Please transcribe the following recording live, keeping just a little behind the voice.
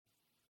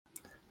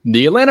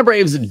The Atlanta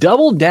Braves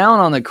doubled down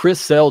on the Chris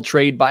Sale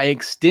trade by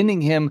extending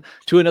him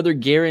to another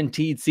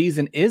guaranteed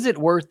season. Is it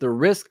worth the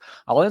risk?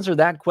 I'll answer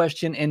that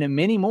question and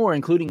many more,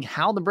 including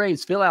how the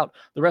Braves fill out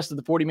the rest of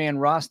the 40-man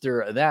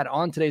roster. That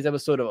on today's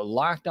episode of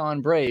Locked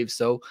On Braves.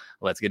 So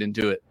let's get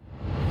into it.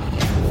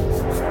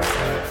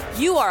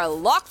 You are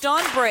Locked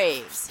On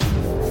Braves,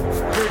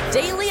 your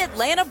daily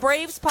Atlanta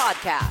Braves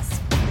podcast.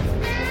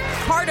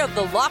 Part of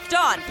the Locked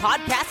On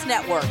Podcast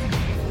Network,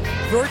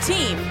 your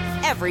team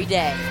every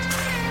day.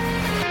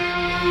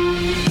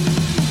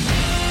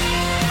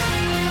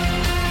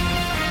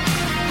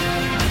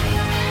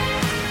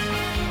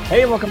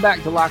 Hey, welcome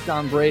back to Locked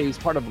On Braves,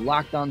 part of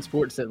Locked On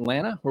Sports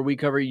Atlanta, where we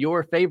cover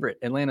your favorite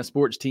Atlanta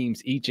sports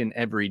teams each and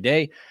every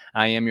day.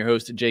 I am your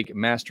host, Jake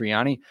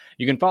Mastriani.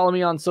 You can follow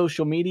me on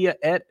social media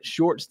at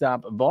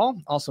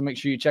ShortstopBall. Also, make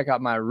sure you check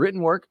out my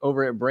written work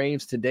over at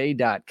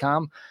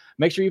BravesToday.com.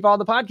 Make sure you follow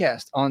the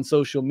podcast on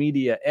social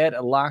media at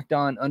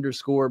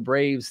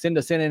LockedOn_Braves. Send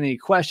us in any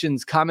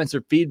questions, comments, or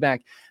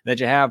feedback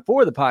that you have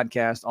for the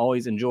podcast.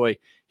 Always enjoy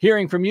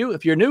hearing from you.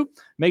 If you're new,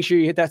 make sure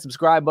you hit that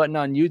subscribe button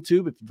on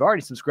YouTube. If you've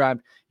already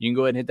subscribed, you can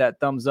go ahead and hit that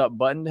thumbs up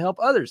button to help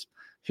others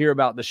hear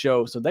about the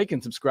show so they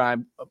can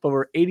subscribe. Up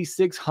over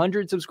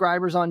 8,600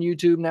 subscribers on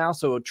YouTube now.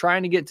 So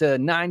trying to get to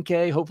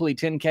 9K, hopefully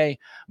 10K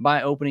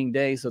by opening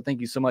day. So thank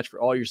you so much for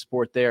all your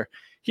support there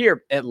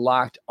here at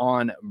Locked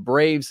On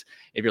Braves.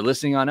 If you're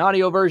listening on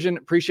audio version,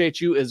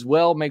 appreciate you as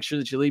well. Make sure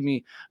that you leave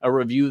me a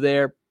review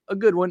there, a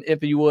good one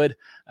if you would,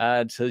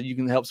 so you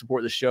can help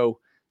support the show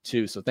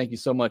too. So thank you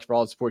so much for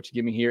all the support you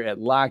give me here at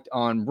Locked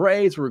On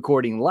Braves. We're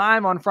recording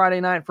live on Friday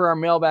night for our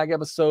mailbag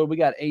episode. We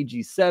got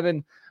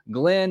AG7,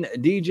 Glenn,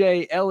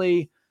 DJ,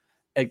 Ellie,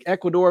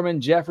 Ecuadorman,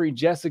 Jeffrey,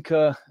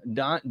 Jessica,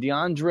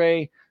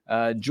 DeAndre,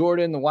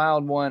 Jordan, the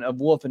wild one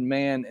of Wolf and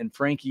Man, and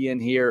Frankie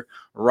in here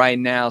right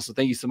now. So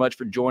thank you so much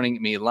for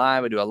joining me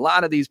live. I do a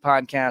lot of these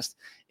podcasts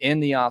in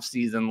the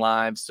off-season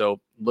live.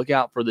 So look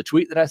out for the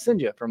tweet that I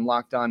send you from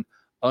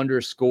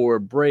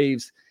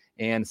LockedOn_Braves.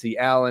 And see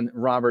Alan,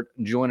 Robert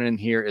joining in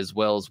here as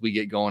well as we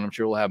get going. I'm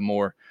sure we'll have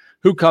more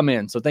who come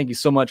in. So thank you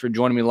so much for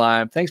joining me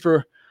live. Thanks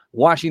for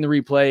watching the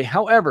replay.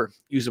 However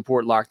you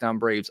support Locked On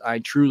Braves, I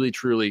truly,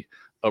 truly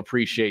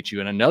appreciate you.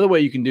 And another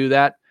way you can do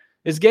that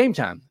is Game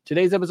Time.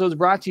 Today's episode is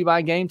brought to you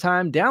by Game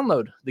Time.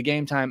 Download the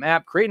Game Time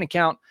app, create an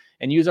account,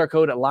 and use our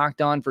code at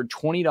Locked On for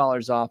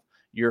 $20 off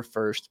your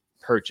first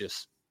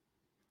purchase.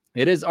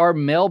 It is our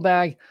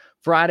Mailbag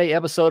Friday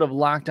episode of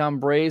Locked On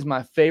Braves,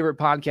 my favorite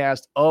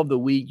podcast of the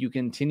week. You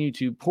continue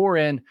to pour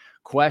in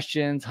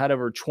questions, had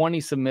over 20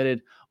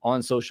 submitted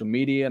on social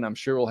media, and I'm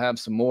sure we'll have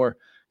some more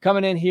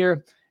coming in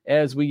here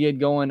as we get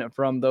going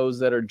from those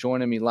that are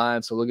joining me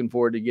live. So looking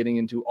forward to getting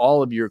into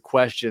all of your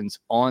questions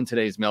on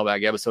today's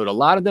mailbag episode. A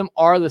lot of them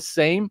are the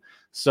same,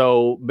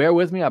 so bear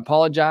with me. I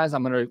apologize.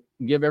 I'm going to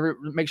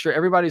make sure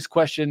everybody's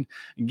question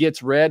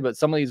gets read, but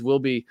some of these will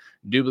be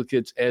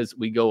duplicates as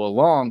we go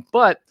along.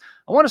 But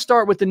I want to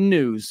start with the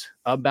news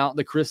about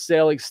the Chris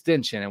Sale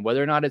extension and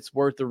whether or not it's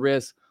worth the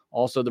risk.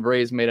 Also, the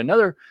Braves made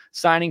another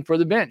signing for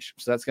the bench,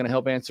 so that's going to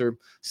help answer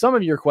some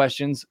of your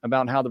questions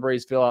about how the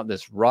Braves fill out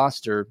this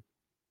roster.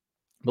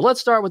 But let's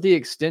start with the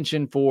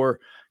extension for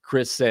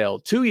Chris Sale.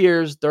 2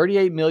 years,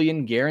 $38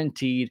 million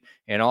guaranteed,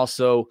 and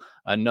also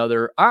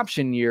another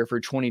option year for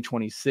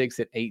 2026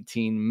 at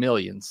 $18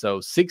 million. So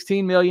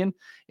 $16 million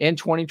in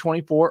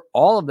 2024,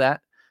 all of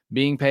that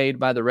being paid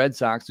by the Red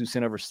Sox, who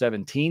sent over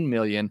 $17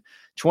 million,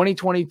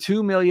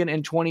 $22 million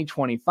in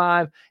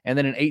 2025, and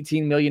then an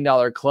 $18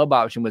 million club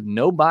option with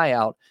no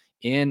buyout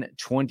in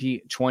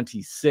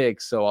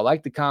 2026. So I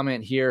like the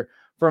comment here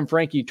from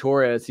Frankie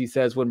Torres. He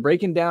says, when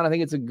breaking down, I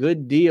think it's a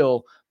good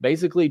deal.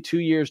 Basically 2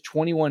 years,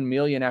 $21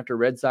 million after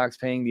Red Sox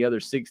paying the other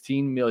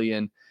 $16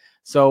 million.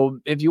 So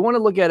if you want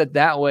to look at it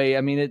that way,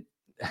 I mean,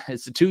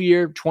 it's a 2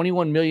 year,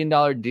 $21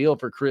 million deal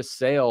for Chris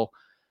Sale.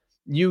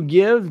 You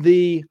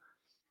do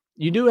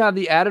have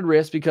the added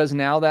risk because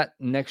now that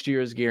next year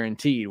is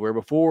guaranteed, where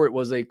before it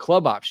was a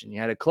club option. You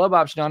had a club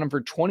option on him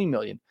for $20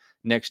 million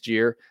next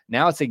year.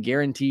 Now it's a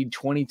guaranteed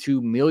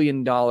 $22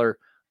 million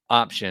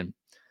option.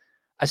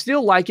 I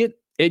still like it.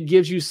 It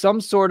gives you some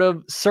sort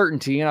of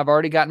certainty, and I've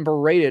already gotten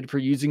berated for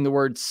using the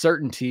word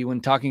certainty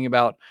when talking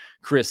about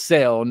Chris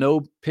Sale.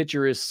 No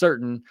pitcher is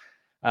certain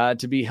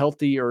to be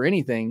healthy or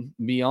anything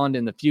beyond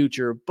in the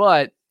future.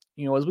 But,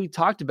 as we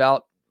talked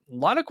about, a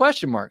lot of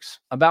question marks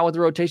about what the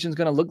rotation is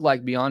going to look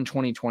like beyond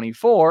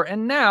 2024.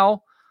 And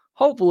now,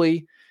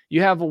 hopefully,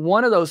 you have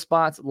one of those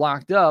spots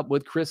locked up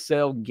with Chris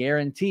Sale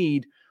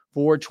guaranteed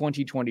for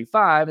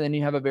 2025. And then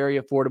you have a very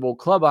affordable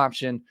club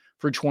option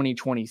for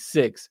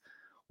 2026.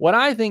 What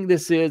I think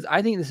this is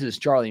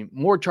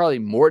more Charlie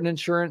Morton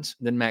insurance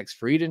than Max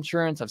Fried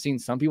insurance. I've seen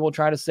some people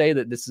try to say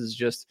that this is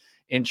just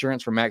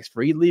insurance for Max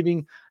Fried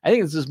leaving. I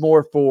think this is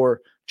more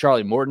for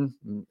Charlie Morton.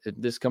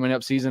 This coming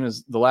up season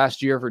is the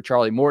last year for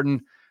Charlie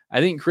Morton.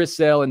 I think Chris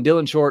Sale and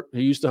Dylan Short, who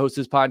used to host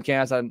this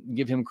podcast, I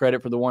give him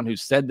credit for the one who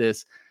said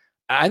this.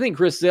 I think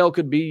Chris Sale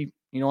could be,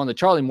 on the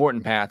Charlie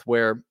Morton path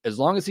where as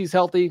long as he's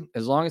healthy,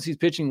 as long as he's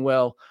pitching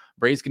well,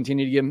 Braves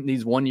continue to give him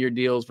these 1 year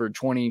deals for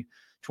 20,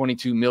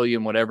 22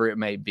 million, whatever it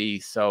may be.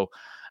 So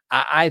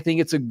I think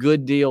it's a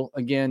good deal.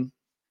 Again,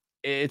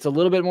 it's a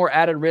little bit more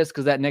added risk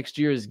because that next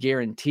year is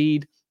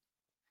guaranteed.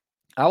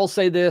 I will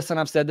say this, and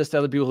I've said this to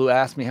other people who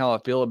ask me how I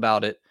feel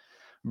about it.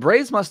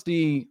 Braves must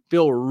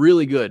feel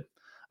really good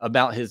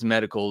about his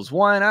medicals.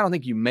 One, I don't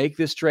think you make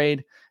this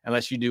trade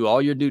unless you do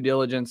all your due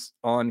diligence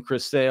on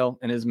Chris Sale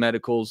and his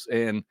medicals.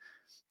 And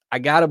I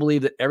got to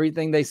believe that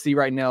everything they see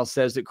right now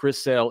says that Chris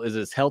Sale is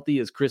as healthy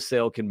as Chris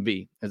Sale can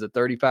be as a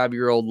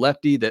 35-year-old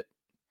lefty that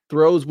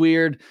throws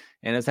weird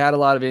and has had a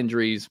lot of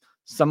injuries.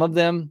 Some of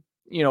them,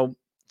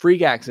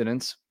 freak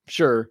accidents,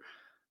 sure,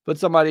 but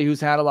somebody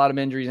who's had a lot of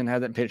injuries and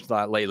hasn't pitched a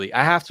lot lately.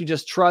 I have to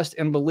just trust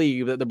and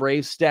believe that the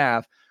Braves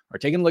staff are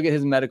taking a look at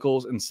his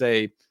medicals and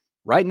say,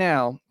 right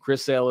now,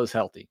 Chris Sale is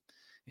healthy,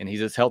 and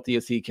he's as healthy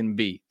as he can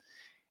be.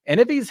 And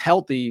if he's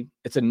healthy,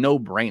 it's a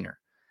no-brainer.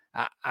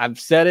 I've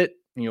said it,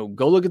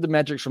 go look at the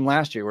metrics from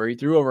last year where he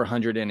threw over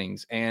 100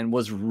 innings and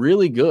was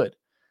really good.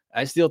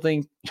 I still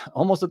think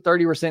almost a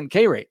 30%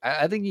 K rate.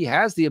 I think he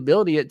has the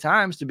ability at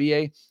times to be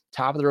a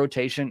top of the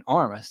rotation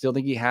arm. I still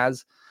think he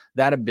has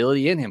that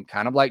ability in him,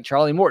 kind of like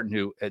Charlie Morton,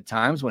 who at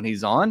times when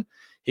he's on,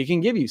 he can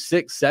give you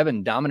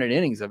 6-7 dominant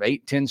innings of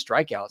 8-10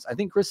 strikeouts. I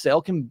think Chris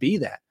Sale can be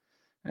that.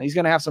 And he's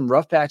going to have some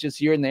rough patches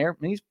here and there.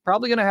 And he's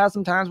probably going to have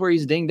some times where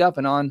he's dinged up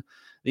and on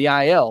the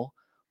IL.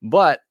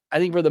 But I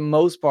think for the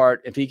most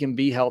part, if he can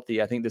be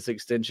healthy, I think this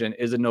extension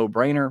is a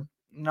no-brainer.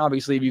 And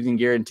obviously, if you can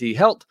guarantee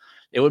health,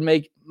 it would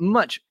make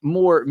much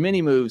more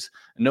mini moves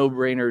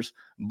no-brainers.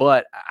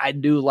 But I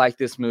do like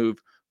this move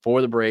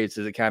for the Braves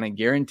as it kind of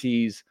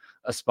guarantees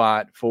a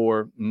spot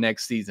for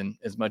next season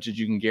as much as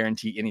you can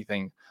guarantee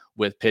anything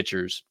with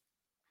pitchers.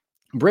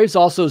 Braves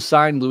also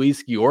signed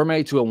Luis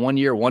Guillorme to a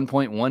 1-year,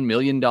 $1.1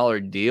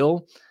 million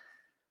deal.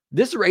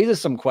 This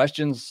raises some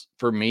questions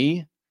for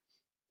me.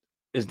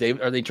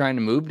 Are they trying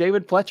to move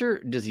David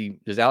Fletcher? Does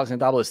Alex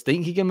Anthopoulos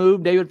think he can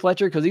move David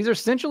Fletcher? Because these are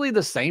essentially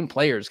the same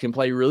players, can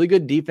play really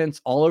good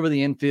defense all over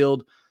the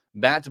infield,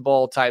 bat to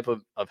ball type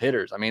of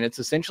hitters. I mean, it's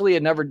essentially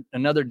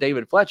another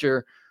David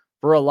Fletcher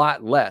for a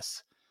lot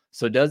less.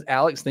 So does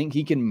Alex think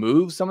he can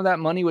move some of that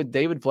money with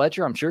David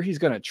Fletcher? I'm sure he's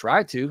going to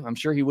try to. I'm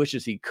sure he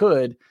wishes he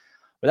could.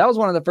 But that was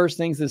one of the first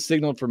things that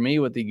signaled for me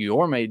with the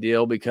Guillorme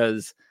deal,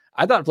 because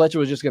I thought Fletcher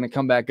was just going to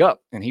come back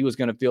up and he was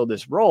going to fill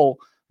this role.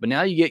 But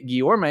now you get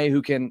Guillorme,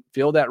 who can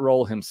fill that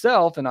role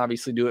himself and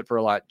obviously do it for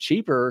a lot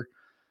cheaper.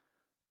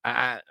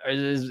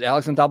 Is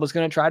Alex Anthopoulos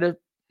going to try to,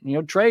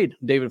 trade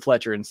David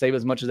Fletcher and save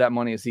as much of that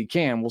money as he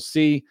can? We'll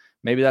see.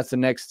 Maybe that's the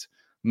next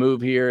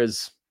move here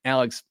as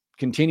Alex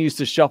continues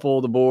to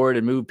shuffle the board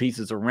and move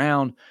pieces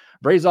around.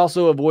 Braves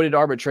also avoided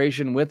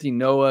arbitration with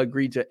Noah,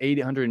 agreed to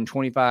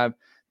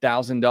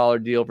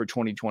 $825,000 deal for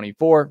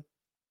 2024.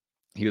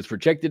 He was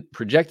projected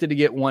to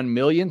get $1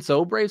 million.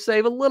 So Braves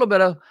save a little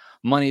bit of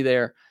money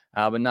there,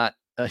 but not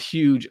a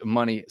huge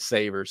money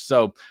saver.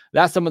 So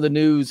that's some of the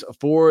news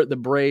for the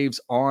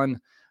Braves on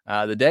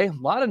the day. A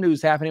lot of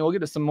news happening. We'll get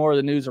to some more of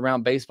the news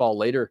around baseball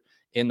later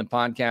in the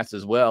podcast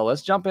as well.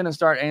 Let's jump in and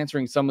start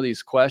answering some of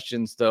these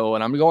questions, though.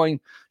 And I'm going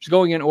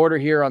in order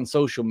here on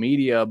social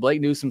media. Blake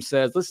Newsom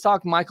says, let's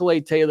talk Michael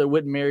A. Taylor,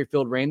 Whit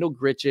Merrifield, Randall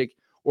Grichuk,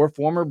 or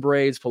former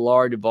Braves,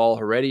 Pilar, Duvall,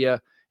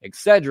 Heredia,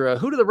 etc.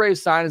 Who do the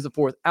Braves sign as the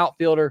fourth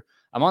outfielder?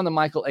 I'm on the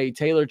Michael A.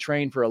 Taylor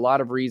train for a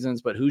lot of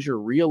reasons, but who's your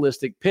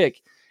realistic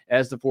pick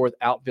as the fourth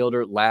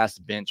outfielder,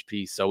 last bench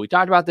piece? So we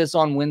talked about this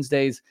on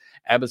Wednesday's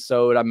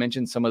episode. I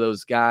mentioned some of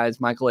those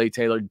guys. Michael A.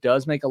 Taylor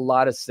does make a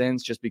lot of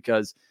sense just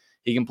because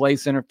he can play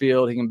center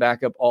field. He can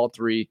back up all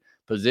three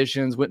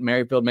positions. Whit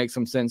Merrifield makes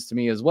some sense to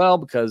me as well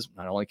because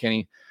not only can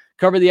he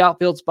cover the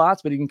outfield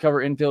spots, but he can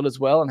cover infield as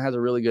well and has a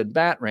really good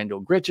bat.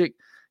 Randall Grichuk,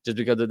 just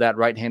because of that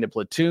right-handed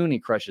platoon, he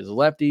crushes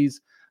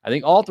lefties. I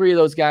think all three of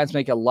those guys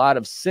make a lot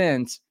of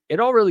sense. It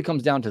all really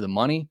comes down to the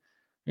money.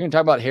 We're going to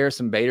talk about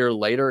Harrison Bader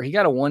later. He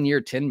got a 1-year,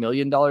 $10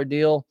 million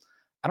deal.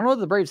 I don't know if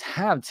the Braves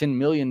have $10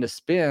 million to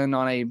spend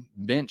on a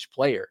bench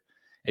player.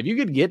 If you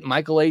could get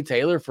Michael A.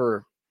 Taylor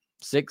for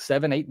 $6,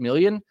 $7, $8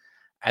 million,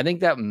 I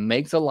think that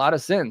makes a lot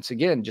of sense.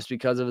 Again, just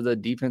because of the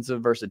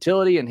defensive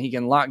versatility, and he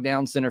can lock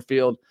down center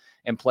field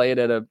and play it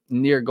at a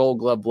near Gold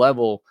Glove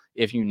level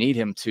if you need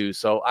him to.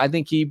 So I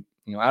think he,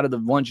 out of the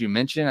ones you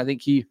mentioned, I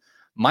think he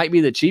might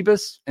be the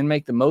cheapest and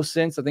make the most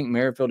sense. I think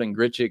Merrifield and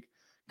Grichuk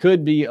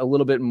could be a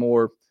little bit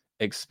more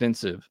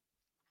expensive.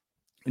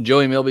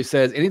 Joey Milby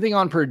says, anything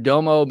on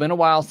Perdomo? Been a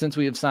while since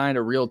we have signed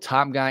a real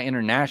top guy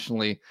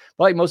internationally.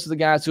 But like most of the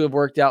guys who have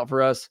worked out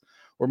for us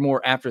were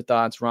more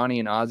afterthoughts. Ronnie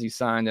and Ozzie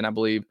signed, and I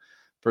believe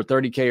for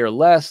 $30K or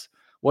less.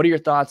 What are your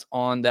thoughts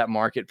on that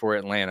market for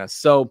Atlanta?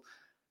 So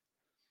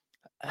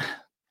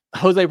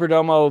Jose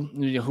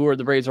Perdomo, who are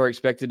the Braves are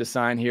expected to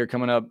sign here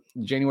coming up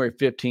January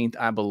 15th,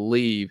 I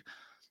believe.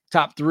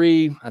 Top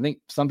three. I think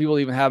some people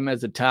even have him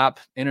as a top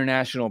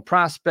international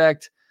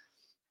prospect.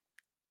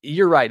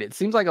 You're right. It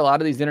seems like a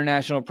lot of these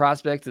international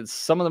prospects, it's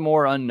some of the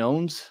more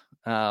unknowns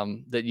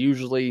that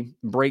usually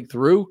break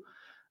through.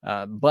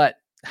 But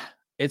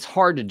it's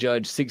hard to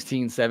judge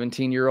 16,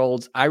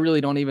 17-year-olds. I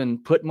really don't even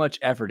put much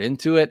effort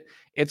into it.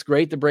 It's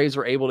great the Braves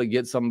were able to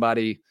get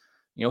somebody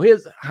he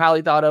is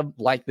highly thought of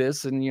like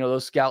this. And,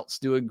 those scouts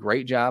do a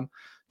great job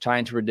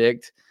trying to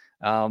predict.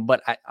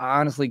 But I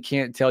honestly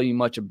can't tell you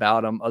much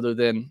about him other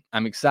than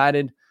I'm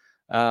excited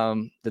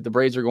that the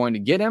Braves are going to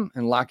get him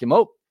and lock him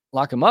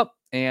up.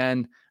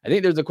 And I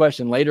think there's a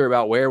question later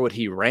about where would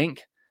he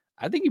rank.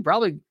 I think he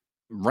probably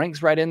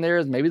ranks right in there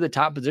as maybe the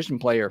top position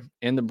player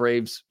in the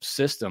Braves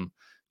system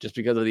just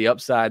because of the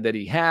upside that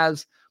he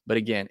has. But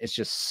again, it's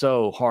just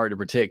so hard to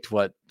predict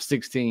what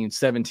 16,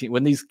 17,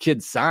 when these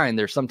kids sign,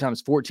 they're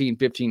sometimes 14,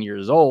 15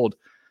 years old.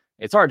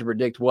 It's hard to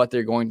predict what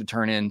they're going to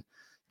turn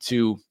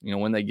into,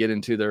 when they get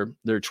into their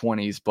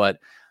 20s. But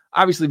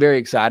obviously very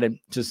excited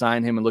to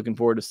sign him and looking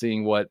forward to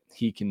seeing what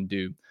he can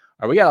do.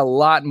 All right, we got a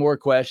lot more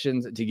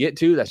questions to get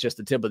to. That's just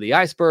the tip of the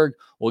iceberg.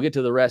 We'll get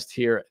to the rest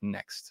here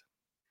next.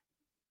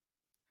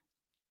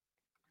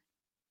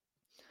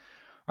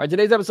 All right,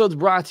 today's episode is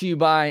brought to you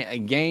by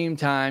Game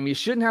Time. You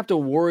shouldn't have to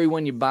worry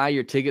when you buy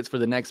your tickets for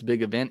the next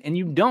big event, and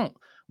you don't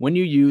when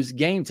you use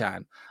Game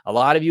Time. A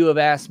lot of you have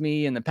asked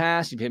me in the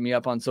past, you've hit me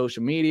up on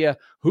social media,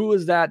 who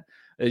is that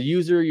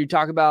user you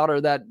talk about or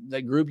that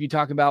group you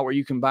talk about where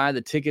you can buy the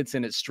tickets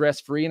and it's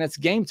stress-free, and it's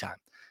Game Time.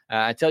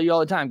 I tell you all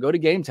the time, go to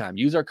Game Time.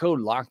 Use our code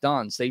Locked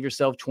On. Save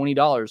yourself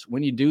 $20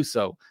 when you do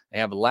so. They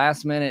have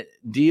last-minute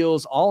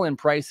deals, all-in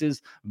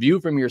prices, view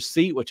from your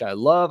seat, which I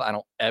love. I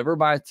don't ever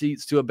buy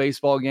seats to a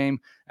baseball game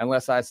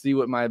unless I see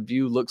what my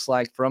view looks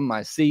like from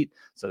my seat.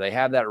 So they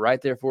have that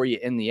right there for you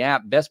in the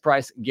app. Best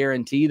price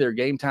guarantee. Their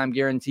Game Time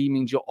guarantee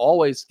means you'll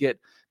always get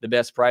the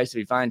best price. If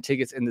you find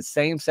tickets in the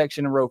same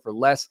section in a row for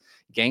less,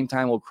 Game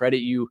Time will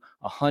credit you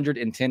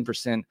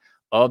 110%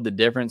 of the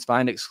difference.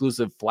 Find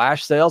exclusive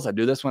flash sales. I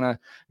do this when I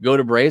go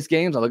to Braves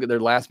games. I look at their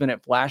last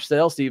minute flash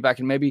sales, see if I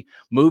can maybe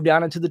move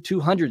down into the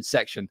 200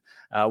 section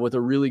with a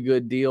really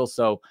good deal.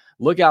 So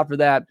look out for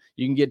that.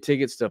 You can get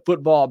tickets to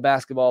football,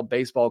 basketball,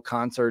 baseball,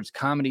 concerts,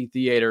 comedy,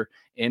 theater,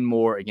 and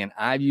more. Again,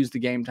 I've used the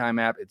Game Time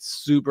app. It's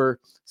super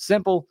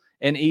simple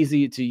and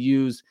easy to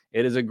use.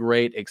 It is a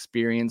great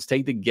experience.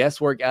 Take the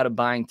guesswork out of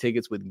buying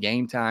tickets with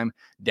Game Time.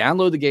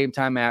 Download the Game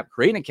Time app,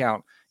 create an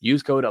account,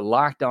 use code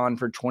Locked On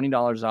for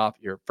 $20 off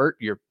your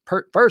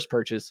first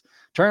purchase.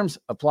 Terms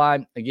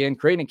apply. Again,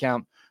 create an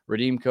account,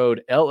 redeem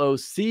code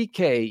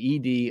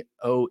LOCKEDON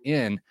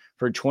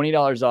for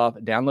 $20 off.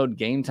 Download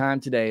Game Time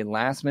today.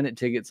 Last minute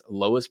tickets,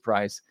 lowest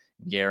price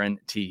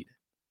guaranteed.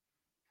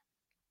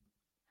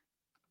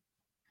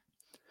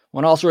 I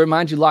want to also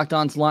remind you, Locked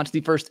On's launched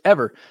the first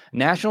ever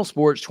national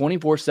sports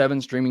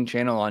 24/7 streaming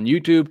channel on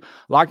YouTube.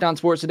 Locked On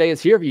Sports Today is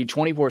here for you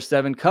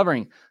 24/7,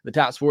 covering the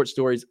top sports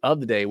stories of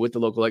the day with the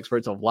local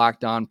experts of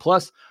Locked On,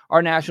 plus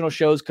our national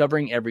shows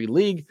covering every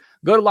league.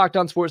 Go to Locked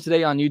On Sports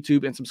Today on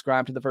YouTube and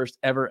subscribe to the first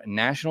ever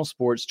national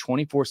sports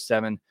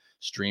 24/7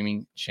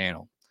 streaming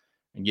channel.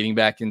 And getting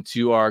back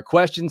into our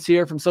questions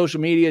here from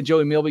social media,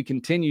 Joey Milby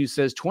continues,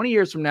 says, 20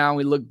 years from now,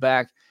 we look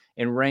back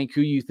and rank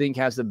who you think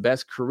has the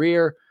best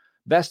career,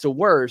 best to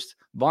worst: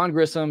 Vaughn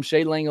Grissom,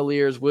 Shea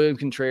Langoliers, William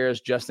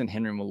Contreras, Justin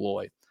Henry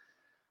Malloy.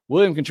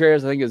 William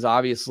Contreras, I think, is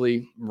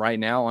obviously right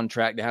now on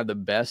track to have the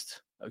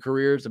best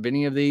careers of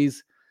any of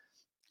these.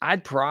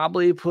 I'd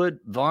probably put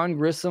Vaughn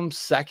Grissom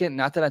second.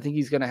 Not that I think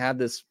he's going to have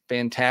this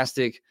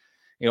fantastic,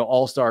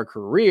 all-star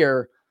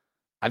career.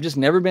 I've just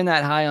never been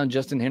that high on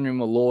Justin Henry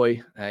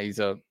Malloy. He's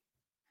a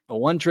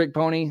one-trick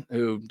pony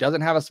who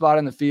doesn't have a spot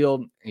in the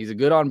field. He's a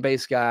good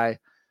on-base guy,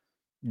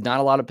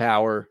 not a lot of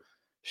power.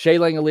 Shea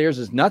Langoliers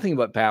is nothing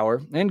but power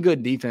and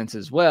good defense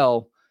as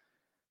well.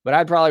 But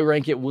I'd probably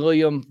rank it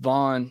William,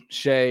 Vaughn,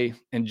 Shea,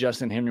 and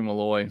Justin Henry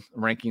Malloy,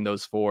 ranking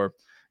those four.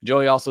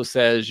 Joey also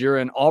says, you're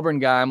an Auburn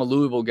guy, I'm a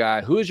Louisville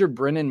guy. Who is your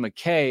Brennan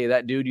McKay,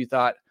 that dude you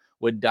thought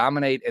would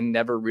dominate and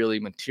never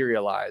really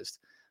materialized?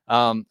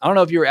 I don't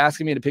know if you were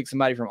asking me to pick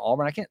somebody from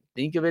Auburn. I can't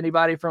think of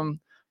anybody from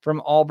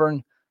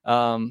Auburn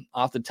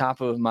off the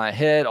top of my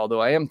head,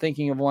 although I am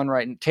thinking of one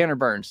right now. Tanner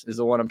Burns is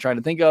the one I'm trying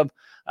to think of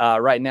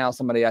right now.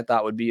 Somebody I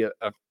thought would be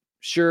a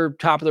sure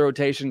top of the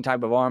rotation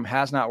type of arm.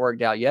 Has not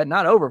worked out yet.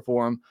 Not over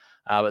for him,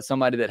 but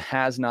somebody that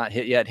has not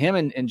hit yet. Him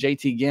and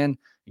JT Ginn,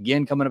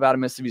 again, coming up out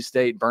of Mississippi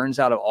State. Burns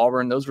out of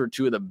Auburn. Those were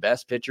two of the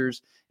best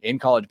pitchers in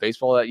college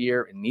baseball that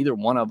year, and neither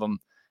one of them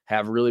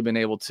have really been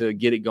able to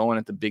get it going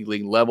at the big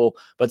league level.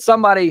 But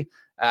somebody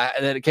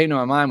that came to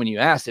my mind when you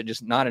asked it,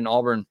 just not an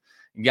Auburn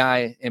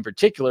guy in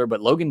particular, but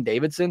Logan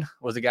Davidson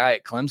was a guy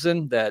at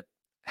Clemson that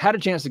had a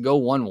chance to go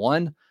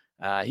 1-1.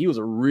 He was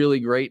a really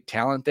great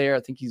talent there. I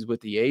think he's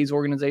with the A's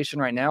organization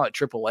right now at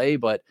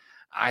AAA, but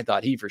I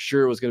thought he for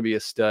sure was going to be a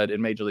stud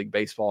in Major League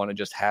Baseball, and it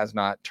just has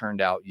not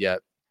turned out yet.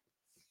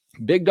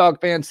 Big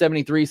Dog Fan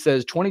 73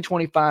 says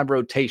 2025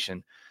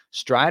 rotation: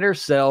 Strider,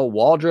 Sell,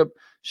 Waldrop,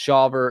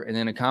 Shawver, and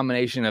then a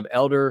combination of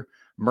Elder,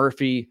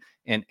 Murphy,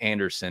 and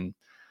Anderson.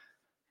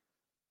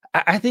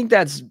 I think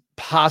that's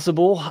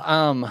possible.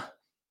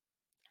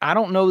 I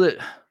don't know that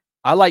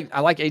I like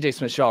AJ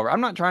Smith-Shawver.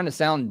 I'm not trying to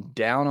sound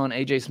down on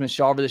AJ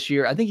Smith-Shawver this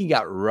year. I think he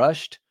got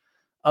rushed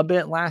a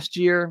bit last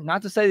year.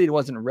 Not to say that he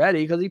wasn't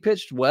ready, because he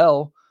pitched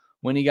well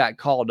when he got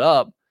called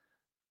up.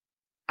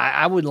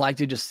 I would like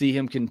to just see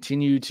him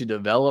continue to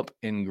develop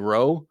and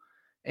grow.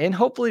 And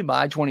hopefully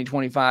by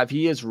 2025,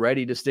 he is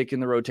ready to stick in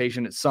the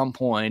rotation at some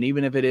point,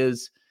 even if it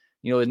is,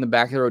 in the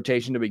back of the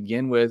rotation to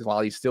begin with,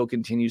 while he still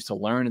continues to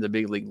learn at the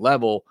big league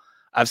level.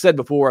 I've said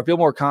before, I feel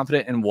more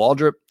confident in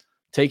Waldrop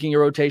taking a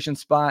rotation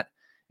spot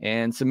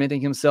and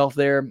cementing himself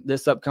there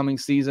this upcoming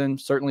season.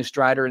 Certainly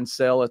Strider and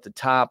Sale at the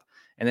top,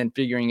 and then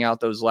figuring out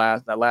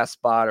that last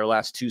spot or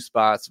last two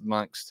spots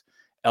amongst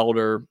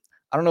Elder.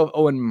 I don't know if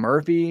Owen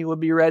Murphy would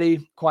be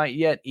ready quite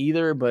yet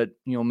either, but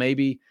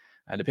maybe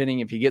depending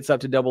if he gets up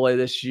to Double-A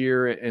this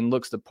year and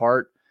looks the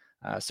part.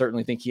 I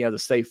certainly think he has a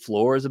safe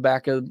floor as a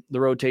back of the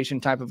rotation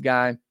type of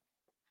guy.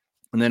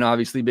 And then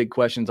obviously big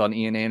questions on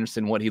Ian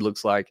Anderson, what he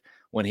looks like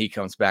when he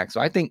comes back. So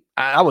I think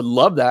I would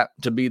love that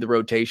to be the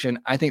rotation.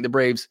 I think the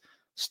Braves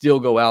still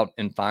go out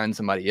and find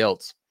somebody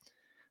else.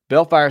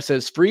 Bellfire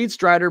says Fried,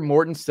 Strider,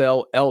 Morton,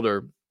 Sell,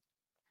 Elder,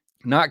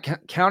 not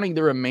counting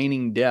the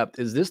remaining depth.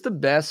 Is this the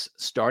best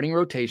starting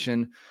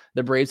rotation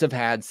the Braves have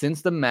had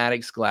since the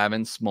Maddox,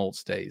 Glavine,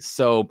 Smoltz days?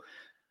 So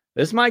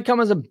this might come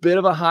as a bit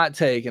of a hot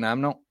take, and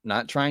I'm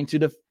not trying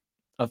to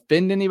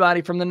offend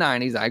anybody from the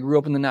 90s. I grew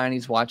up in the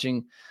 90s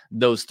watching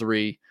those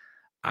three.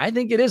 I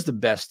think it is the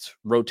best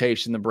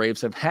rotation the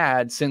Braves have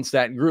had since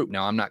that group.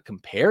 Now, I'm not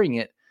comparing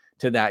it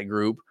to that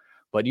group,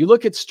 but you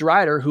look at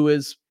Strider, who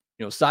is,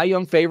 Cy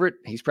Young favorite.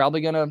 He's probably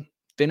going to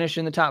finish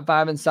in the top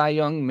 5 in Cy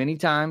Young many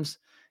times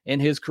in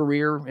his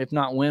career, if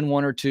not win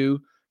 1 or 2.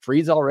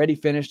 Fried's already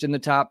finished in the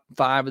top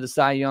 5 of the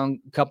Cy Young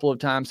a couple of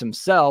times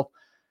himself.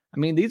 I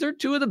mean, these are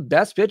 2 of the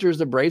best pitchers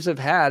the Braves have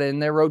had in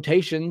their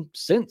rotation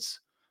since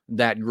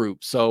that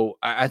group. So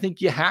I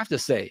think you have to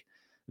say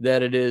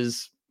that it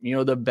is,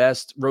 the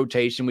best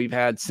rotation we've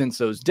had since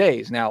those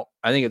days. Now,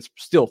 I think it's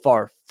still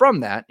far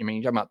from that. I mean,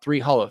 you're talking about 3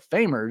 Hall of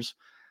Famers,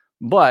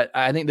 but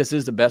I think this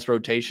is the best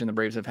rotation the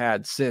Braves have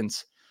had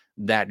since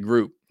that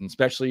group, and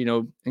especially,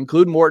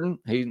 include Morton.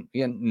 He,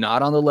 again,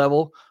 not on the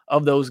level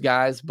of those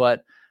guys,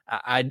 but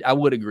I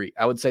would agree.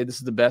 I would say this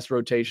is the best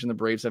rotation the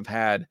Braves have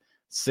had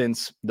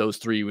since those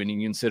 3, when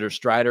you consider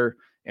Strider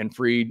and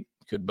Fried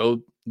could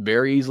both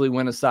very easily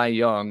win a Cy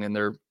Young, and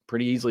they're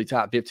pretty easily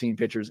top 15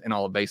 pitchers in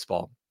all of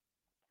baseball.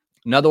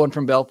 Another one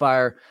from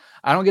Bellfire.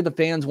 I don't get the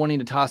fans wanting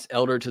to toss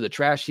Elder to the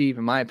trash heap.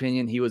 In my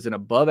opinion, he was an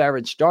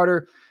above-average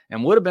starter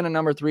and would have been a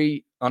number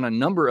 3 on a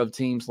number of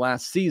teams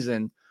last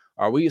season.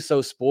 Are we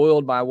so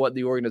spoiled by what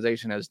the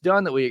organization has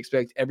done that we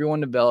expect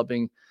everyone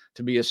developing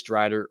to be a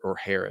Strider or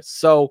Harris?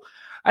 So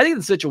I think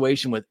the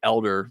situation with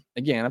Elder,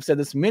 again, I've said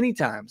this many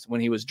times.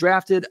 When he was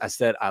drafted, I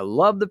said, I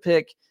love the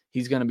pick.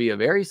 He's going to be a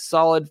very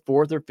solid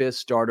 4th or 5th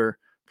starter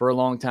for a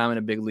long time in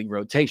a big league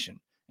rotation.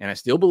 And I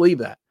still believe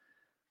that.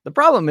 The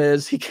problem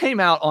is he came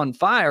out on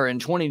fire in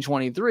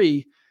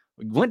 2023,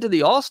 went to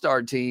the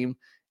All-Star team,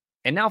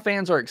 and now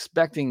fans are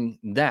expecting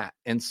that.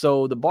 And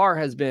so the bar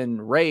has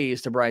been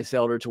raised to Bryce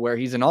Elder to where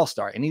he's an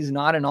all-star, and he's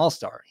not an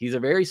all-star. He's a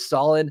very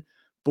solid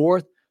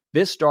 4th,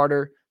 5th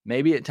starter,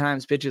 maybe at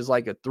times pitches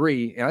like a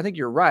 3. And I think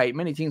you're right.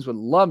 Many teams would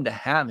love to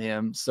have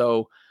him.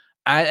 So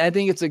I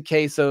think it's a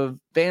case of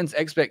fans'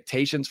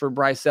 expectations for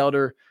Bryce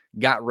Elder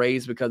got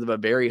raised because of a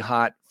very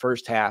hot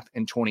first half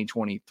in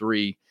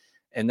 2023.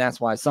 And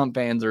that's why some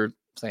fans are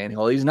saying,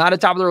 well, he's not a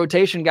top of the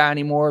rotation guy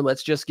anymore.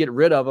 Let's just get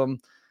rid of him.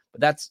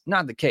 But that's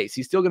not the case.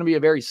 He's still going to be a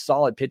very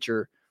solid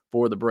pitcher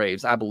for the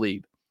Braves, I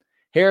believe.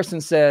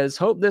 Harrison says,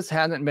 hope this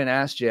hasn't been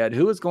asked yet.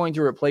 Who is going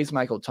to replace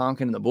Michael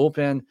Tonkin in the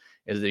bullpen?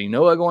 Is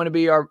Inoa going to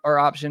be our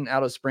option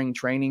out of spring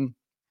training?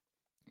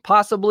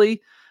 Possibly.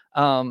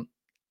 I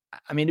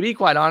mean, to be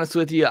quite honest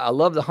with you, I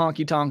love the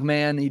honky-tonk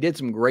man. He did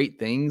some great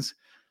things.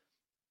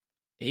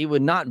 He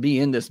would not be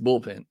in this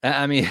bullpen.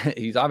 I mean,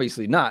 he's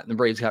obviously not. And the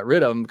Braves got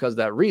rid of him because of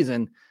that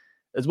reason.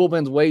 This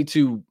bullpen's way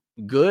too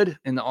good,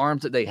 and the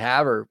arms that they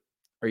have are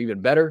even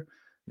better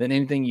than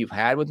anything you've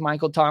had with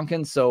Michael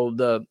Tonkin. So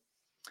the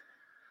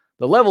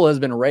level has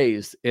been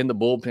raised in the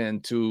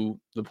bullpen to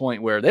the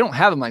point where they don't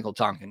have a Michael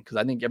Tonkin, because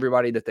I think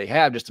everybody that they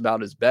have just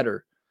about is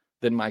better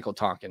than Michael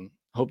Tonkin.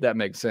 Hope that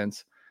makes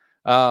sense.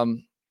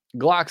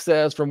 Glock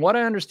says, from what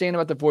I understand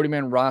about the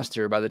 40-man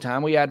roster, by the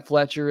time we add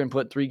Fletcher and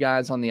put 3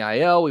 guys on the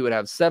IL, we would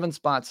have 7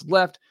 spots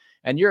left.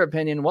 And your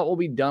opinion, what will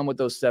be done with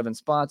those 7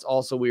 spots?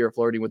 Also, we are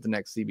flirting with the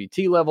next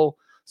CBT level,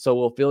 so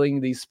will filling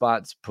these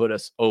spots put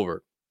us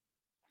over?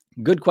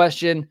 Good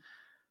question.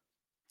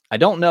 I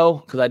don't know,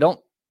 because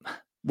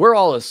we're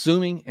all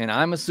assuming, and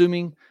I'm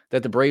assuming,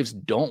 that the Braves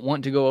don't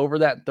want to go over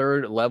that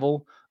 3rd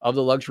level of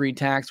the luxury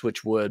tax,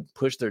 which would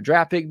push their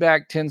draft pick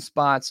back 10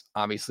 spots.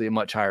 Obviously, a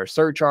much higher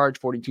surcharge,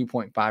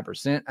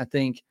 42.5%, I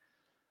think.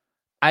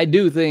 I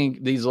do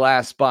think these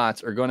last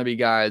spots are going to be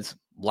guys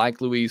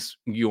like Luis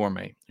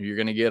Guillorme, who you're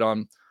going to get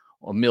on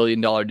a $1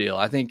 million deal.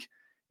 I think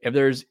if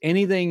there's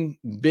anything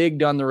big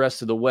done the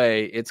rest of the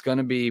way, it's going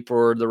to be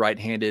for the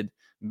right-handed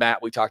bat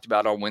we talked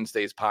about on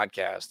Wednesday's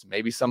podcast.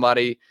 Maybe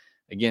somebody,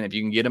 again, if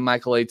you can get a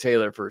Michael A.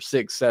 Taylor for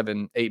 6,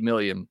 7, 8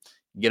 million,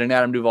 get an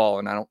Adam Duvall.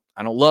 And I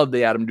don't love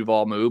the Adam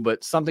Duvall move,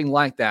 but something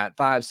like that,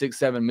 5, 6,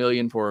 7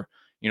 million for,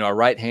 a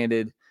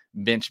right-handed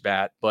bench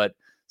bat, but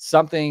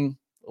something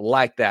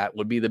like that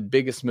would be the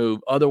biggest move.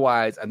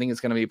 Otherwise, I think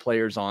it's going to be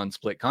players on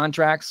split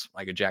contracts,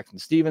 like a Jackson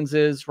Stevens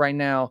is right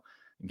now.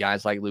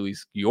 Guys like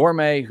Luis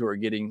Guillorme, who are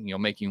getting,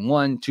 making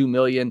 $1-2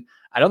 million.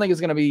 I don't think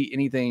it's going to be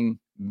anything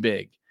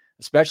big,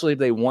 especially if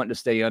they want to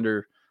stay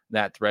under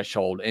that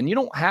threshold. And you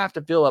don't have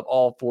to fill up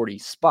all 40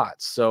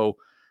 spots. So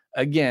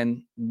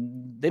again,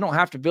 they don't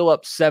have to fill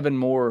up 7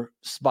 more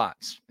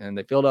spots. And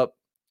they filled up,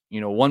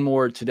 1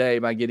 more today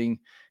by getting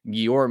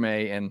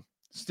Guillorme, and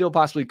still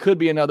possibly could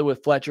be another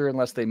with Fletcher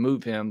unless they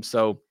move him.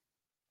 So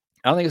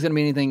I don't think it's going to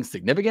be anything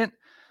significant.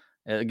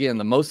 Again,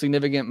 the most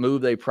significant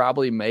move they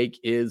probably make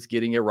is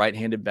getting a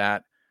right-handed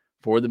bat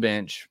for the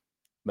bench.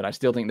 But I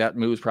still think that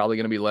move is probably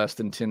going to be less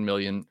than $10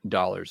 million.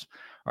 All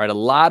right, a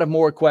lot of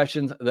more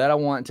questions that I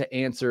want to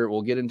answer.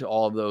 We'll get into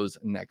all of those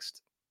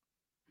next.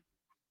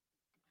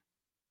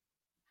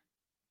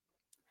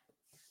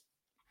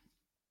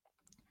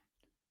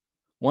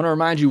 Want to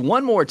remind you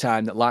one more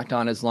time that Locked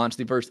On has launched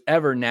the first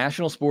ever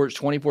national sports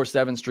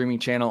 24/7 streaming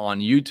channel on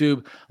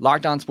YouTube.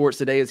 Locked On Sports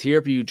Today is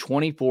here for you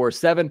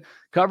 24/7,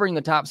 covering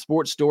the top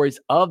sports stories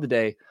of the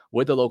day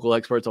with the local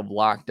experts of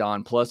Locked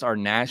On, plus our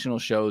national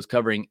shows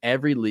covering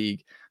every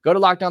league. Go to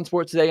Locked On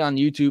Sports Today on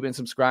YouTube and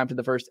subscribe to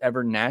the first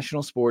ever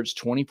national sports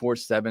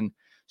 24/7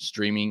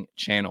 streaming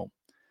channel.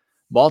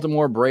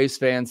 Baltimore Braves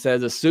fan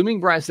says,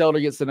 assuming Bryce Elder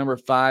gets the number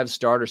 5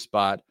 starter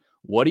spot,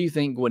 what do you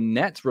think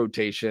Gwinnett's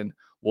rotation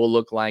will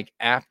look like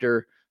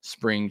after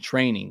spring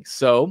training?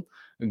 So,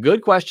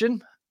 good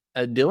question.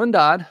 Dylan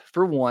Dodd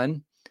for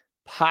one,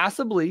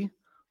 possibly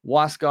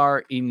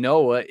Huascar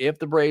Ynoa if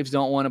the Braves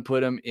don't want to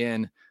put him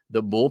in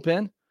the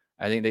bullpen.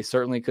 I think they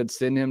certainly could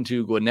send him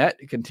to Gwinnett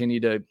to continue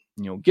to,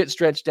 get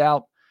stretched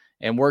out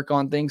and work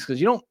on things,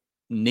 because you don't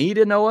need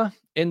Ynoa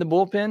in the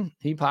bullpen.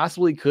 He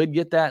possibly could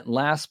get that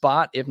last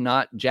spot, if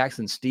not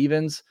Jackson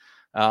Stevens.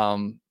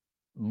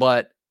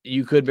 But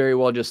you could very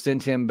well just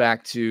send him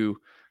back to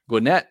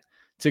Gwinnett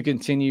to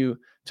continue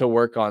to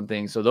work on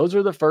things. So those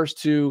are the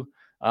first 2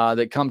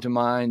 that come to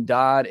mind,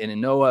 Dodd and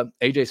Ynoa.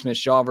 AJ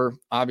Smith-Shawver,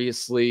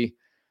 obviously.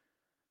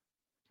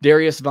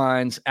 Darius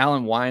Vines,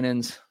 Alan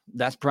Winans,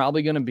 that's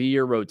probably going to be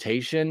your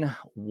rotation.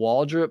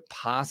 Waldrop,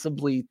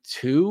 possibly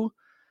 2.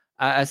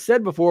 I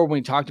said before when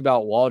we talked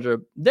about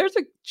Waldrop, there's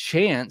a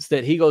chance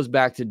that he goes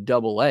back to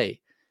Double-A.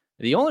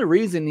 The only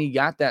reason he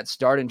got that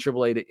start in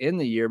Triple-A to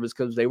end the year was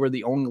because they were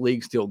the only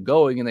league still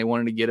going and they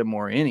wanted to get him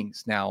more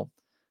innings. Now,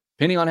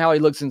 depending on how he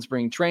looks in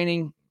spring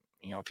training,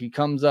 if he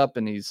comes up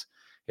and he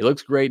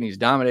looks great and he's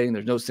dominating,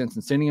 there's no sense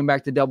in sending him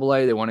back to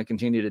Double-A. They want to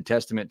continue to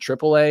test him at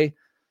Triple-A.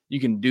 You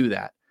can do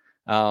that.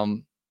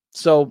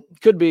 So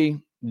could be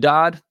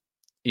Dodd,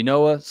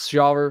 Ynoa,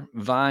 Shawver,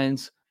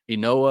 Vines,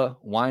 Ynoa,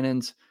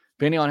 Winans,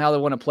 depending on how they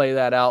want to play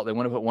that out. They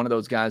want to put one of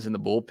those guys in the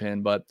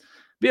bullpen, but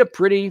be a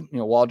pretty,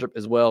 Waldrop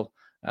as well.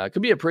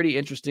 Could be a pretty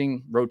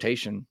interesting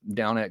rotation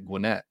down at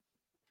Gwinnett.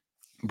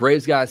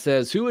 Braves guy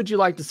says, who would you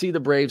like to see the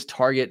Braves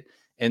target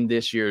in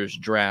this year's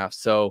draft?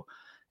 So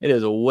it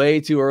is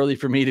way too early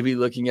for me to be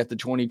looking at the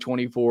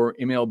 2024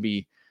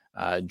 MLB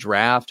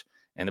draft,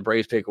 and the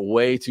Braves pick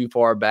way too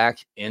far back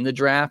in the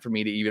draft for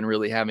me to even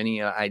really have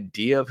any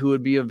idea of who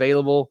would be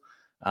available.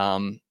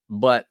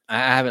 But I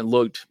haven't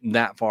looked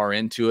that far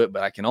into it,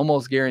 but I can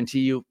almost guarantee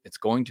you it's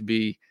going to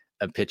be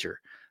a pitcher.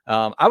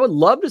 I would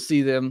love to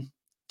see them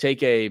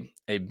take a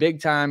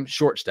big time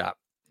shortstop.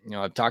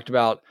 I've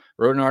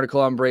wrote an article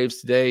on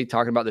Braves Today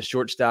talking about the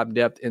shortstop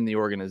depth in the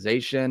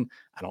organization.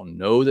 I don't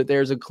know that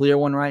there's a clear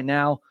one right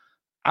now.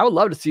 I would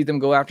love to see them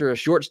go after a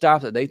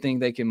shortstop that they think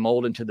they can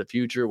mold into the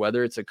future,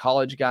 whether it's a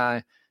college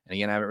guy. And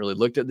again, I haven't really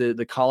looked at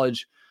the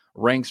college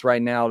ranks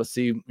right now to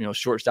see,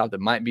 shortstop that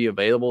might be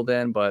available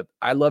then, but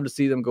I'd love to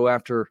see them go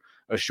after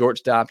a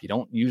shortstop. You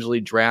don't usually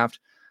draft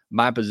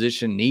my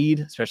position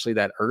need, especially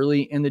that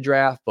early in the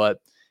draft. But,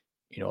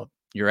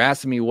 you're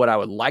asking me what I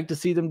would like to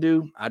see them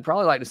do. I'd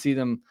probably like to see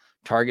them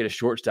target a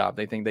shortstop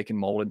they think they can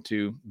mold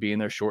into being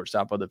their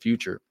shortstop of the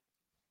future.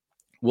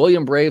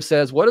 William Brave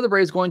says, what are the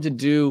Braves going to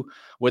do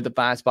with the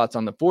 5 spots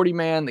on the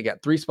 40-man? They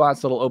got 3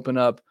 spots that'll open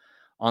up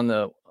on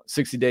the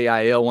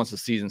 60-day IL once the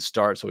season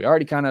starts. So we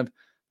already kind of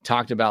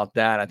talked about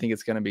that. I think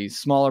it's going to be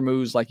smaller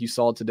moves like you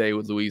saw today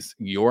with Luis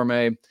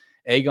Guillorme.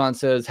 Agon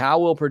says, how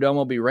will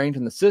Perdomo be ranked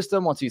in the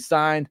system once he's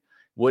signed?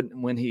 Would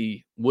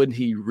he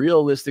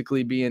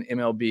realistically be an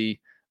MLB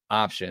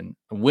option?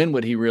 When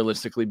would he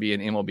realistically be an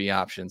MLB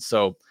option?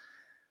 So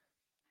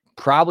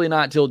probably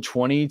not till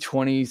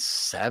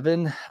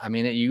 2027. I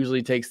mean, it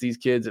usually takes these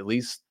kids at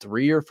least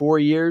 3 or 4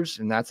 years,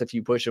 and that's if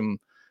you push them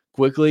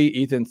quickly.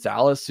 Ethan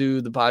Salas,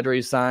 who the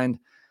Padres signed,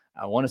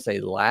 I want to say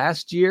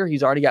last year,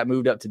 he's already got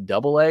moved up to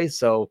Double-A.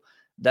 So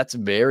that's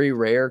very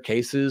rare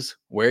cases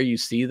where you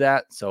see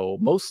that. So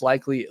most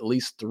likely at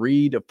least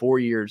 3 to 4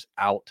 years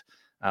out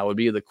would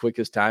be the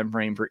quickest time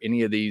frame for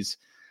any of these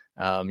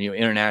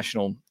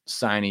international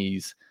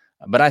signees.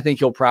 But I think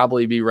he'll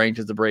probably be ranked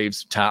as the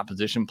Braves' top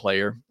position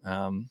player.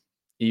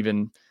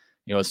 Even,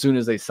 as soon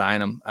as they sign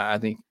him, I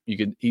think you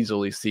could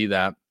easily see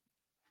that.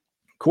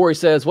 Corey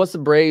says, what's the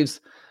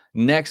Braves'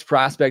 next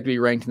prospect to be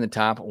ranked in the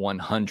top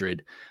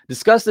 100.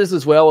 Discuss this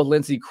as well with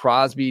Lindsey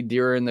Crosby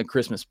during the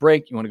Christmas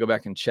break. You want to go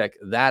back and check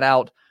that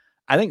out.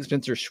 I think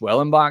Spencer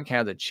Schwellenbach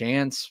has a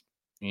chance.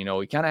 He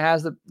kind of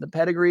has the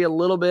pedigree a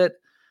little bit.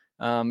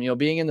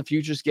 Being in the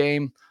futures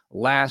game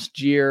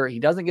last year, he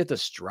doesn't get the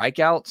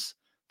strikeouts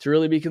to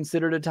really be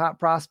considered a top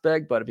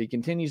prospect, but if he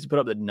continues to put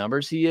up the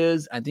numbers he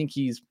is, I think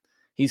he's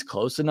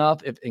close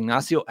enough. If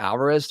Ignacio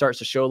Alvarez starts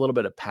to show a little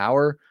bit of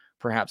power,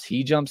 perhaps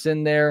he jumps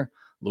in there.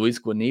 Luis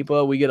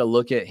Guanipa, we get a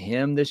look at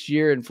him this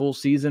year in full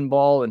season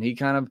ball, and he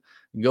kind of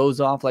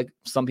goes off like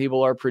some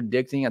people are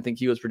predicting. I think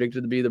he was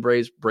predicted to be the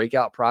Braves'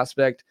 breakout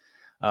prospect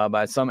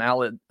by some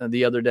outlet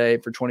the other day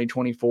for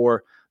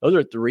 2024. Those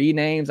are three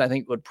names I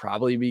think would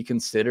probably be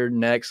considered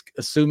next,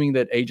 assuming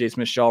that A.J.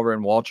 Smith-Shawver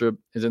and Waltrip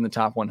is in the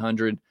top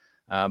 100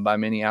 by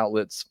many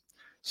outlets.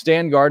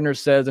 Stan Gardner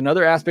says,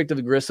 another aspect of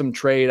the Grissom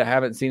trade I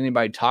haven't seen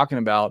anybody talking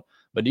about,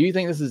 but do you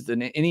think this is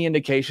any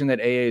indication that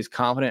AA is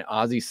confident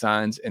Ozzie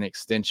signs an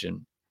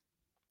extension?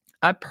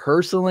 I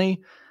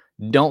personally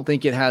don't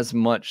think it has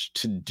much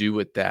to do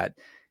with that.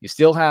 You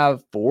still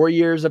have 4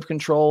 years of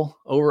control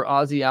over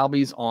Ozzie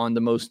Albies on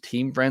the most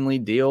team-friendly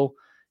deal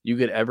you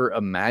could ever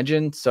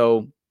imagine.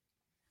 So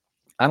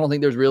I don't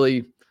think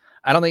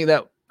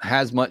that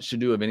has much to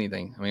do with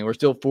anything. I mean, we're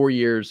still 4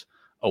 years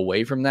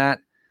away from that.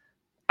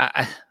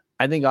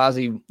 I think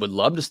Ozzie would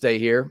love to stay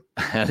here.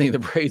 I think the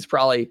Braves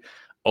probably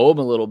owe him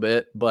a little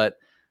bit, but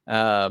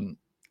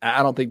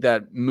I don't think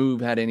that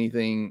move had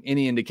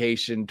any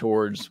indication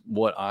towards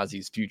what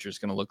Ozzie's future is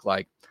going to look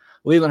like.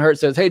 Leland Hurt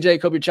says, hey,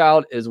 Jake, hope your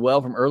child is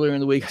well from earlier in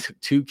the week. I took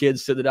 2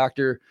 kids to the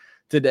doctor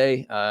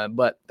today,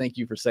 but thank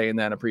you for saying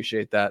that. I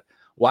appreciate that.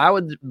 Why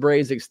would the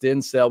Braves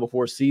extend Sale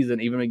before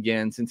season even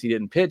again, since he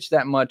didn't pitch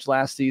that much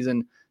last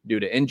season due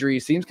to injury?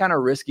 Seems kind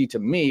of risky to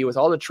me. With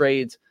all the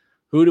trades,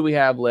 who do we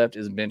have left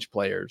as bench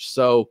players?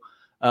 So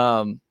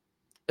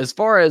as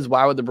far as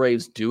why would the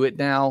Braves do it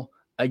now,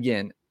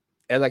 again,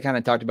 as I kind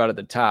of talked about at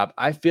the top,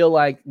 I feel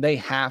like they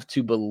have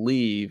to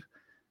believe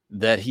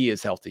that he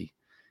is healthy.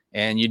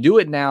 And you do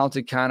it now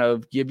to kind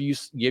of give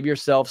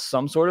yourself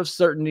some sort of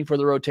certainty for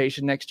the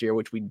rotation next year,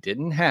 which we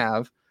didn't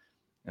have.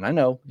 And I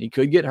know he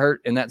could get hurt,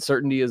 and that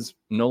certainty is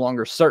no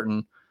longer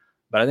certain.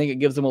 But I think it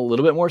gives them a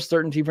little bit more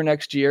certainty for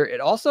next year.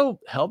 It also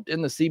helped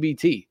in the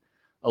CBT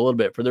a little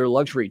bit for their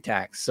luxury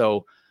tax.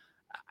 So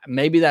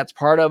maybe that's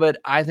part of it.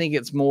 I think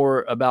it's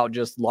more about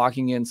just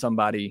locking in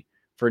somebody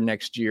for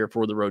next year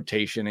for the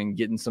rotation and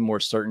getting some more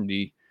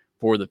certainty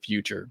for the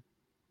future.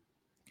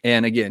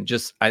 And again,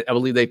 I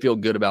believe they feel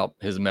good about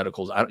his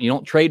medicals. You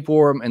don't trade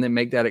for him and then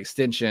make that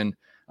extension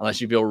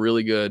unless you feel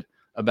really good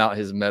about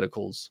his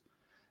medicals.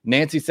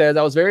 Nancy says,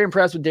 I was very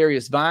impressed with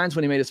Darius Vines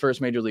when he made his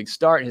first major league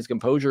start. His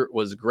composure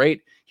was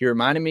great. He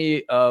reminded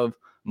me of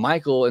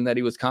Michael in that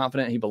he was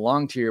confident he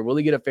belonged here. Will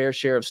he get a fair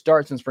share of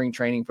starts in spring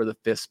training for the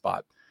 5th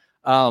spot?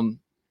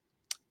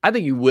 I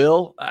think he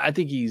will. I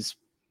think he's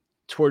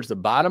towards the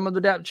bottom of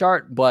the depth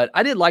chart, but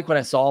I did like what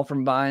I saw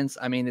from Vines.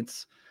 I mean,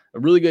 it's a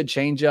really good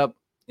changeup.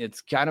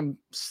 It's kind of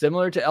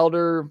similar to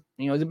Elder.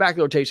 He's a back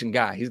rotation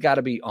guy. He's got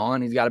to be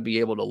on. He's got to be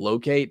able to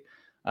locate.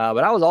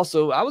 But I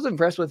was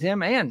impressed with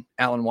him and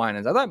Alan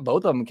Winans. I thought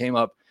both of them came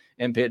up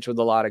and pitched with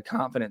a lot of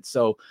confidence.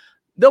 So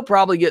they'll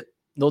definitely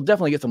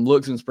get some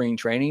looks in spring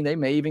training. They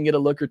may even get a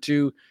look or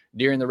two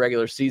during the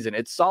regular season.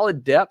 It's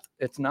solid depth.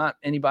 It's not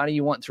anybody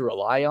you want to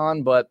rely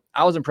on, but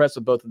I was impressed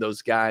with both of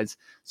those guys.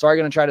 So I'm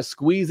going to try to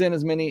squeeze in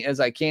as many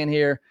as I can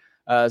here.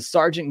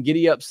 Sergeant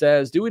Giddy Up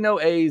says, do we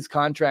know A's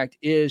contract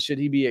is? Should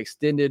he be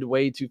extended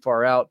way too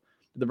far out?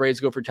 The Braves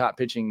go for top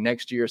pitching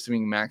next year,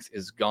 assuming Max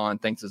is gone.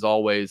 Thanks as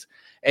always.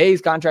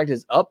 A's contract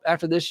is up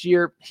after this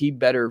year. He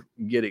better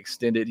get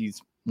extended.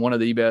 He's one of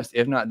the best,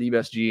 if not the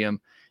best GM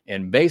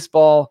in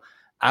baseball.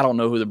 I don't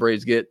know who the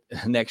Braves get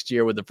next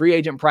year with the free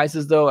agent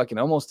prices, though. I can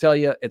almost tell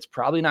you it's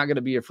probably not going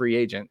to be a free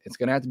agent. It's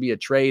going to have to be a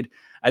trade.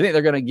 I think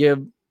they're going to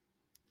give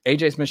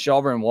A.J.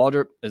 Smith-Shawver and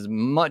Waldrop as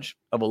much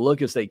of a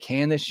look as they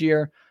can this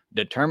year,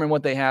 determine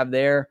what they have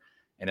there.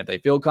 And if they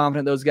feel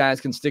confident those guys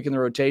can stick in the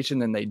rotation,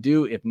 then they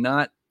do. If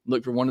not,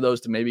 look for one of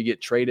those to maybe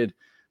get traded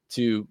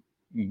to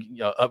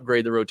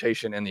upgrade the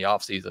rotation in the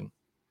offseason.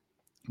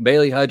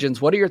 Bailey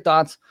Hudgens, what are your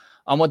thoughts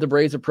on what the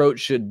Braves' approach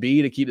should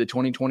be to keep the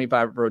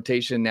 2025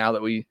 rotation now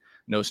that we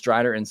know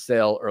Strider and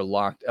Sale are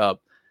locked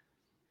up?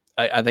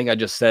 I think I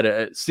just said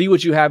it. See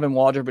what you have in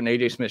Waldrop and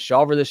A.J.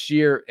 Smith-Shawver this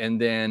year, and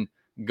then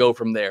go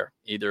from there.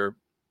 Either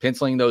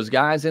penciling those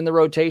guys in the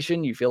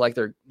rotation, you feel like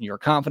you're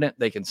confident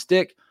they can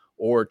stick,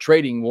 or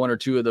trading one or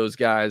two of those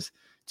guys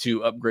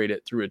to upgrade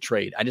it through a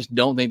trade. I just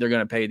don't think they're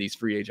going to pay these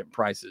free agent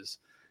prices.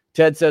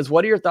 Ted says,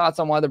 what are your thoughts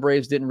on why the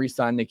Braves didn't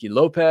re-sign Nicky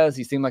Lopez?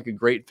 He seemed like a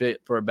great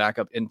fit for a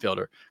backup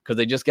infielder because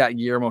they just got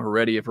Guillermo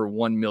Heredia for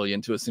 $1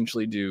 million to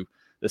essentially do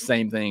the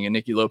same thing, and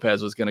Nicky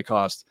Lopez was going to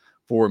cost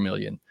 $4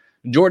 million.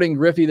 Jordan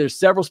Griffey, there's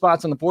several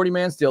spots on the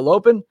 40-man still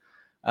open.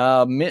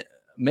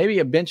 Maybe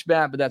a bench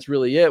bat, but that's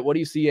really it. What do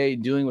you see A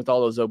doing with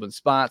all those open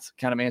spots?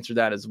 Kind of answer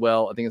that as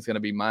well. I think it's going to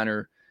be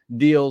minor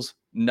deals,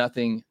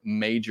 nothing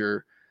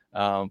major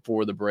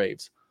for the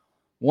Braves.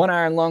 One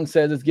Iron Lung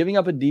says, is giving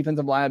up a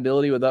defensive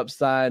liability with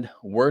upside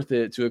worth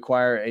it to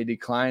acquire a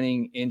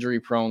declining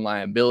injury-prone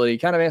liability?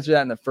 Kind of answered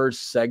that in the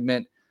first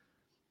segment.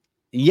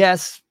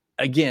 Yes,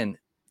 again,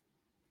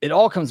 it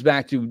all comes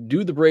back to,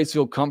 do the Braves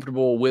feel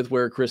comfortable with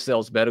where Chris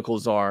Sale's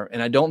medicals are?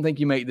 And I don't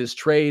think you make this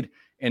trade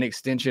an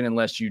extension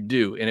unless you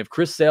do. And if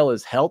Chris Sale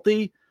is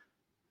healthy,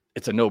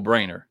 it's a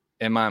no-brainer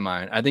in my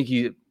mind. I think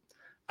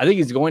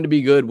he's going to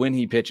be good when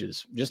he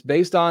pitches. Just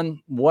based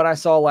on what I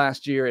saw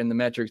last year in the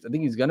metrics, I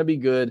think he's going to be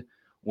good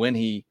when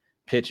he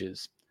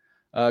pitches.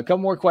 A couple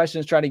more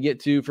questions try to get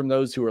to from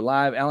those who are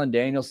live. Alan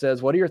Daniel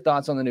says, what are your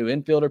thoughts on the new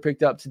infielder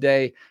picked up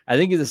today? I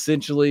think he's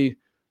essentially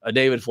a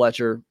David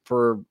Fletcher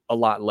for a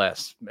lot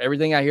less.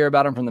 Everything I hear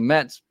about him from the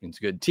Mets, he's a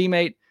good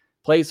teammate,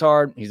 plays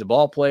hard, he's a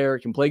ball player,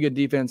 can play good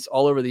defense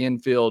all over the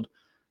infield,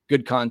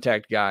 good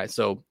contact guy.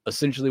 So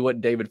essentially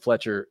what David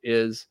Fletcher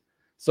is.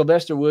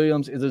 Sylvester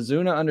Williams, is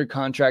Ozuna under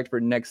contract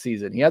for next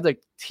season? He has a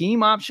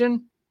team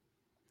option.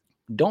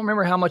 Don't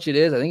remember how much it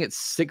is. I think it's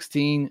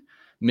 16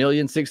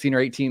 or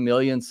 18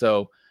 million.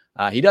 So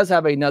he does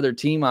have another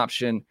team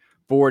option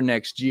for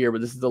next year, but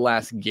this is the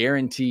last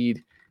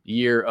guaranteed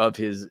year of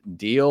his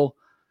deal.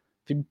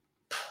 If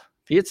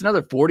he hits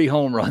another 40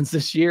 home runs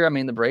this year, I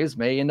mean, the Braves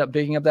may end up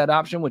picking up that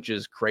option, which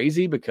is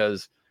crazy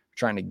because we're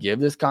trying to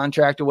give this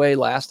contract away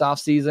last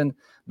offseason.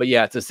 But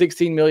yeah, it's a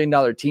 $16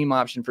 million team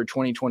option for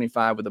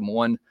 2025 with a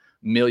 $1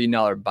 million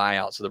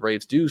buyout. So the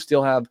Braves do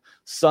still have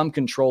some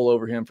control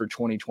over him for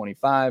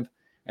 2025.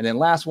 And then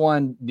last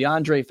one,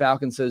 DeAndre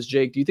Falcon says,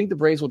 Jake, do you think the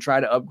Braves will try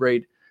to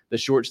upgrade the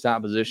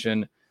shortstop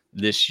position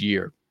this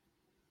year?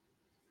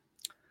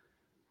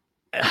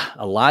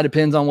 A lot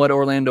depends on what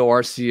Orlando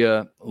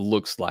Arcia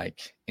looks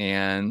like.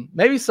 And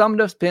maybe some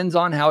depends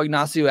on how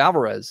Ignacio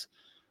Alvarez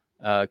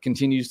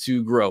continues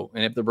to grow.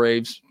 And if the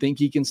Braves think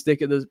he can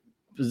stick at the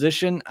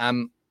position,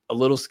 I'm a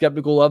little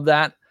skeptical of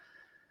that.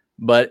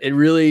 But it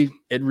really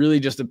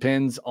just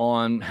depends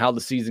on how the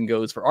season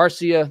goes for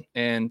Arcia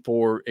and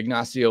for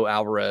Ignacio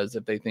Alvarez,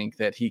 if they think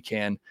that he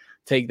can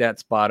take that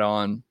spot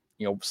on,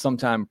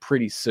 sometime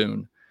pretty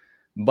soon.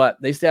 But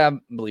they still have,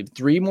 I believe,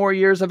 3 more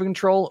years of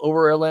control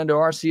over Orlando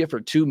Arcia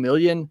for $2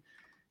 million.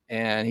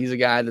 And he's a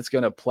guy that's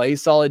going to play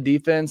solid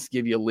defense,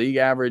 give you a league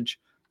average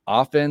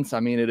offense.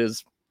 I mean, it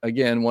is,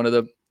 again, one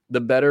of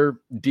the better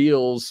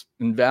deals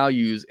and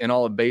values in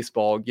all of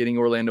baseball, getting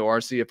Orlando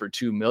Arcia for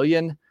 $2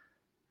 million.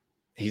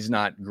 He's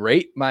not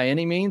great by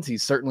any means.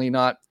 He's certainly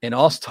not an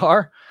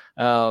all-star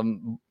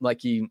like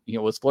he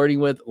was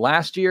flirting with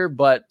last year.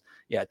 But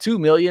yeah, $2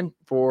 million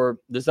for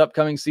this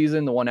upcoming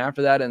season, the one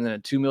after that, and then a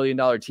 $2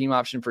 million team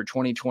option for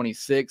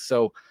 2026.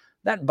 So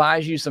that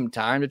buys you some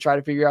time to try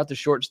to figure out the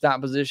shortstop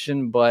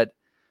position. But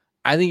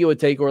I think it would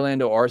take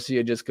Orlando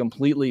Arcia just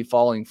completely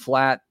falling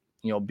flat,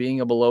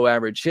 being a below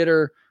average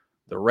hitter,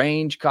 the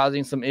range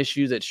causing some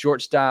issues at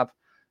shortstop.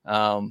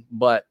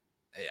 But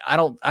I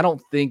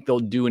don't think they'll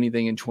do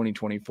anything in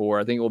 2024.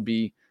 I think it will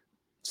be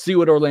see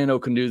what Orlando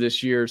can do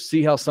this year,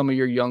 see how some of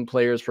your young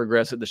players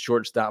progress at the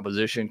shortstop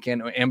position.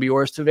 Can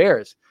Ambioris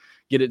Tavares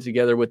get it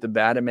together with the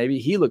bat? And maybe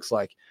he looks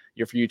like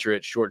your future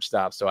at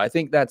shortstop. So I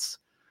think that's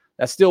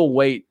still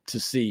wait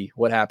to see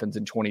what happens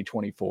in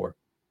 2024.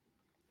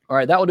 All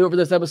right, that will do it for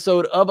this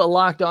episode of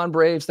Locked On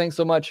Braves. Thanks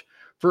so much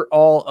for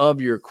all of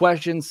your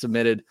questions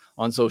submitted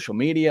on social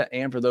media.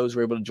 And for those who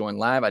were able to join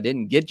live, I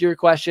didn't get your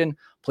question,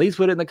 please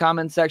put it in the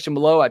comment section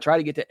below. I try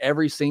to get to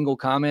every single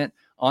comment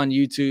on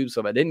YouTube.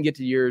 So if I didn't get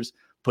to yours,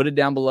 put it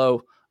down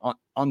below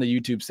on the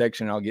YouTube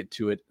section. I'll get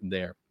to it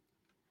there.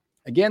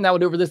 Again, that will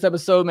do it for this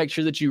episode. Make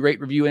sure that you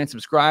rate, review, and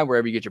subscribe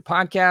wherever you get your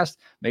podcast.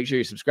 Make sure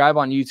you subscribe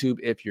on YouTube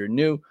if you're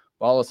new.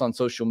 Follow us on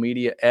social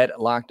media at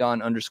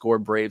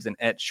LockedOn_Braves and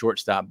at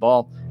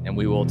ShortstopBall. And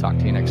we will talk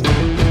to you next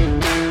time.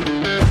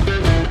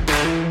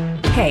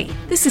 Hey,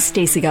 this is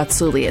Stacey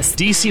Gotsoulias,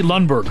 DC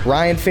Lundberg,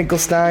 Ryan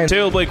Finkelstein,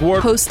 Taylor Blake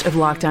Ward, host of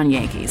Locked On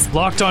Yankees,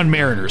 Locked On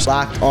Mariners,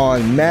 Locked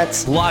On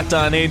Mets, Locked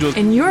On Angels,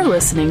 and you're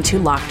listening to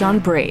Locked On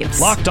Braves.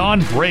 Locked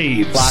On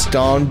Braves. Locked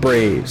On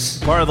Braves.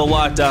 Part of the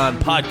Locked On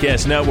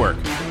Podcast Network.